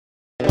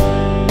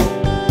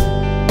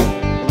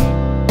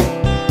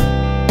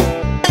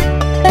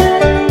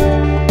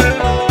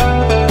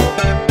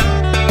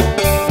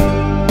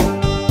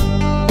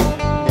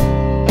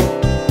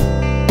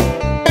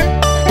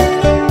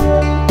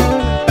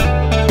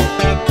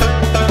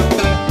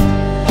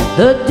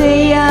The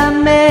day I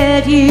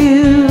met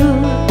you,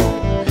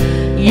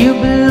 you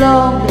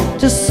belonged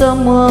to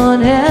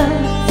someone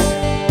else.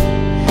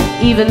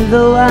 Even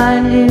though I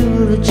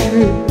knew the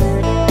truth,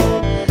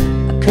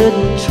 I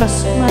couldn't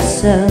trust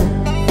myself.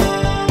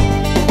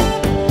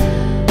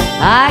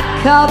 I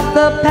caught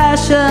the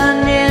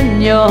passion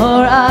in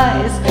your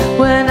eyes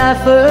when I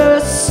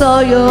first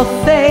saw your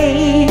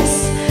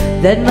face.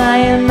 Then my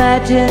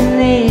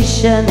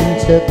imagination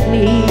took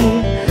me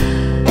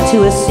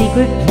to a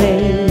secret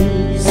place.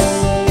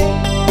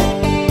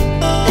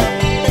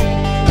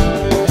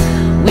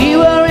 We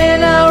were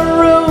in a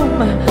room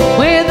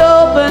with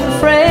open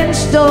French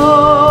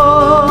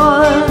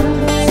doors.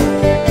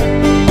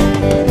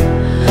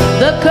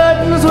 The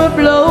curtains were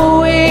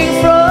blowing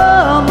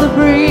from the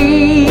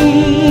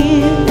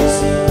breeze.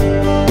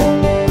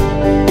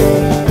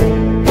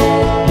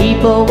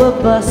 People were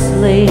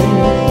bustling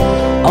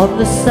on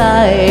the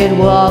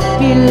sidewalk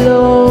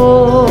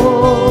below,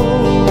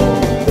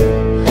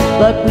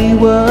 but we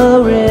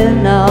were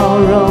in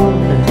our own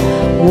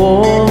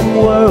warm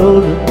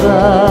world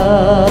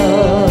above.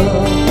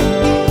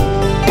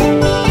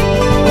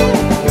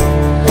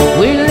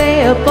 We lay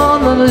upon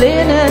the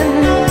linen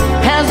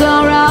as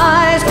our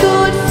eyes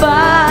could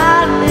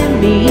finally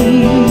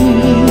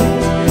meet.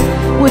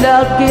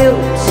 Without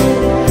guilt,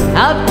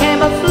 out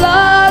came a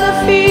flood of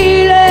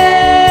feelings.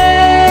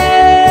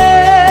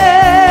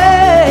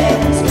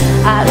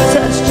 I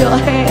touched your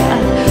hair,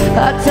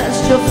 I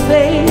touched your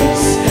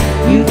face.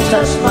 You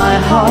touched my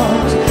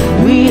heart,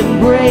 we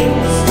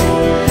embraced.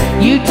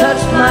 You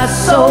touched my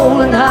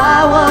soul and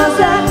I was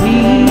at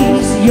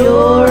peace.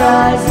 Your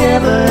eyes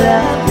never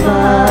left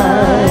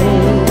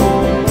mine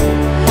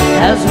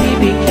as we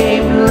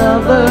became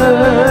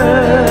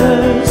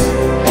lovers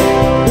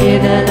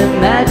in an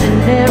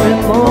imaginary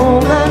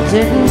moment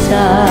in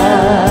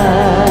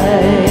time.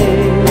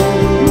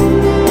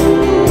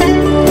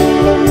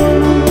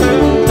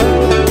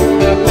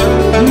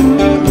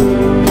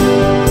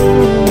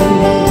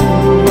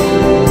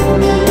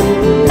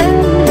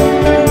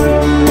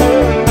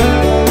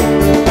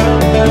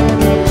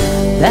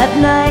 That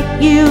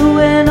night you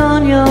went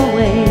on your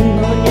way,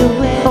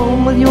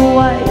 home with your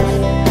wife,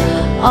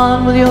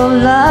 on with your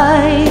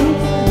life.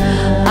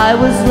 I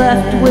was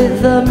left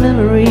with a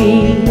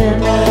memory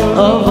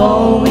of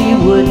all we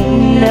would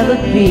never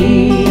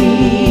be.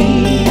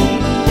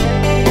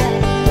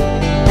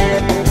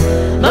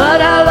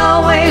 But I'll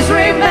always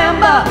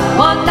remember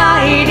one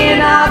night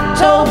in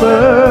October.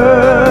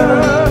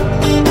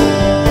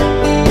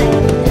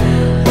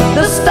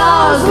 The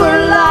stars were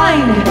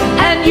aligned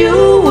and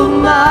you were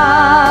mine.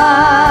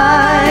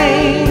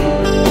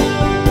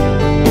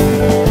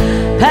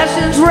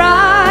 Passions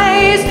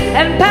rise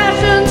and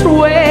passions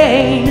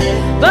wane,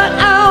 but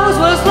ours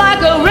was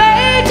like a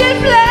raging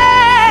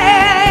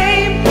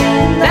flame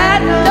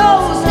that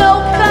knows no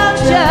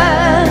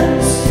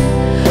conscience,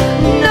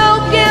 no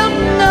guilt,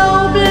 no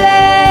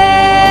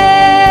blame.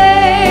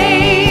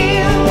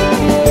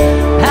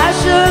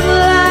 Passion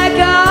like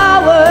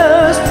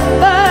ours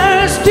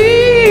burns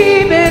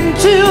deep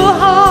into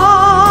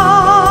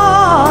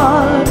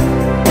heart,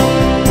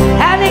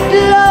 and it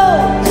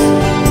glows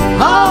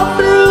all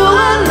through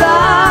our life.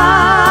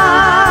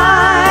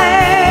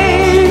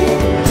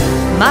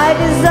 My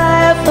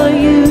desire for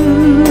you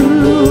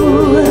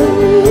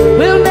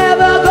will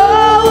never go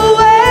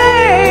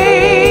away.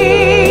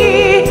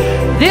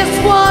 This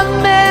one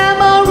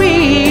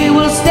memory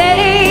will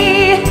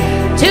stay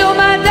till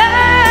my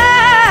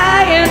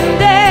dying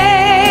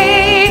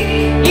day,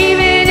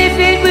 even if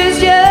it was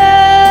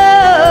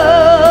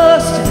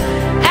just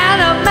an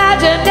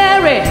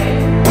imaginary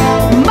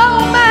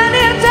moment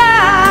in time.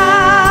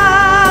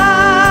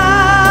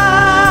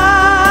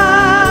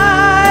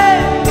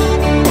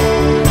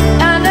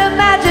 An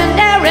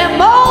imaginary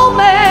moment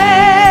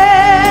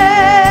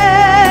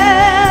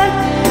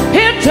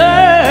in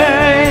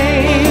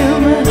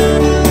time.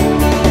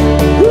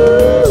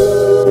 Ooh,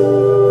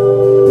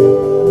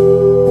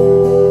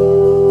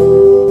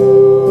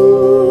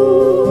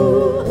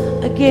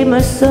 I gave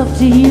myself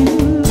to you,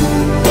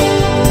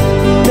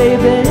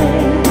 baby.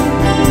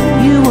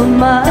 You were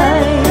mine.